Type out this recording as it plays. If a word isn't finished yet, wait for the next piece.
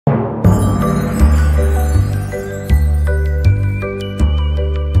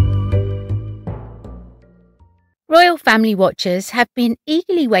Royal family watchers have been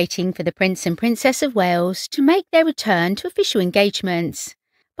eagerly waiting for the Prince and Princess of Wales to make their return to official engagements.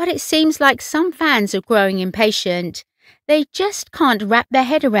 But it seems like some fans are growing impatient. They just can't wrap their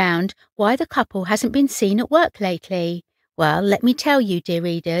head around why the couple hasn't been seen at work lately. Well, let me tell you, dear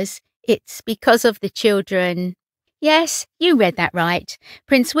readers, it's because of the children. Yes, you read that right.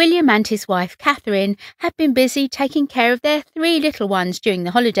 Prince William and his wife Catherine have been busy taking care of their 3 little ones during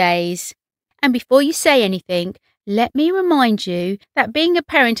the holidays. And before you say anything, let me remind you that being a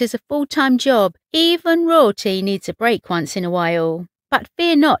parent is a full-time job. Even royalty needs a break once in a while. But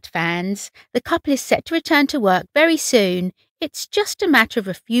fear not, fans. The couple is set to return to work very soon. It's just a matter of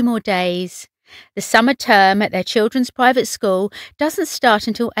a few more days. The summer term at their children's private school doesn't start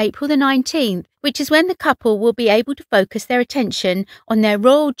until April the 19th, which is when the couple will be able to focus their attention on their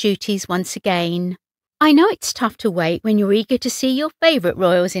royal duties once again. I know it's tough to wait when you're eager to see your favourite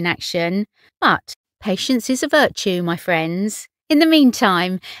royals in action, but patience is a virtue, my friends. In the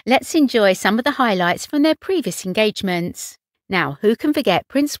meantime, let's enjoy some of the highlights from their previous engagements. Now, who can forget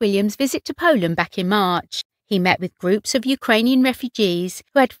Prince William's visit to Poland back in March? He met with groups of Ukrainian refugees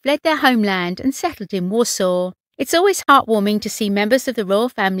who had fled their homeland and settled in Warsaw. It's always heartwarming to see members of the royal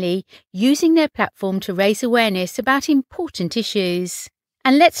family using their platform to raise awareness about important issues.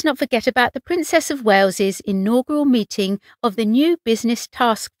 And let's not forget about the Princess of Wales's inaugural meeting of the new Business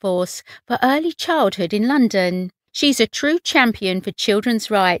Task Force for Early Childhood in London. She's a true champion for children's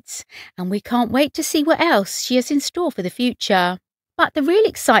rights, and we can't wait to see what else she has in store for the future. But the real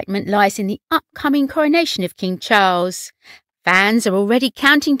excitement lies in the upcoming coronation of King Charles. Fans are already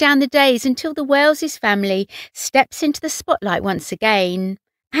counting down the days until the Wales' family steps into the spotlight once again.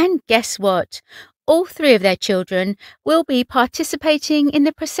 And guess what? All 3 of their children will be participating in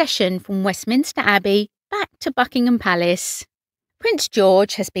the procession from Westminster Abbey back to Buckingham Palace. Prince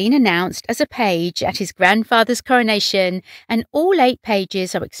George has been announced as a page at his grandfather's coronation, and all 8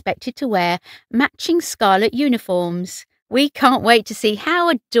 pages are expected to wear matching scarlet uniforms. We can't wait to see how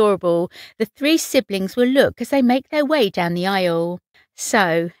adorable the 3 siblings will look as they make their way down the aisle.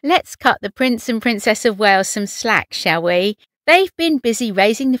 So, let's cut the Prince and Princess of Wales some slack, shall we? They've been busy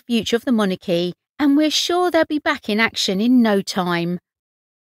raising the future of the monarchy, and we're sure they'll be back in action in no time.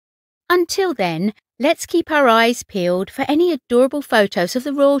 Until then, let's keep our eyes peeled for any adorable photos of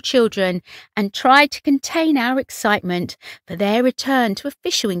the royal children and try to contain our excitement for their return to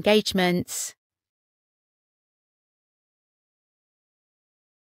official engagements.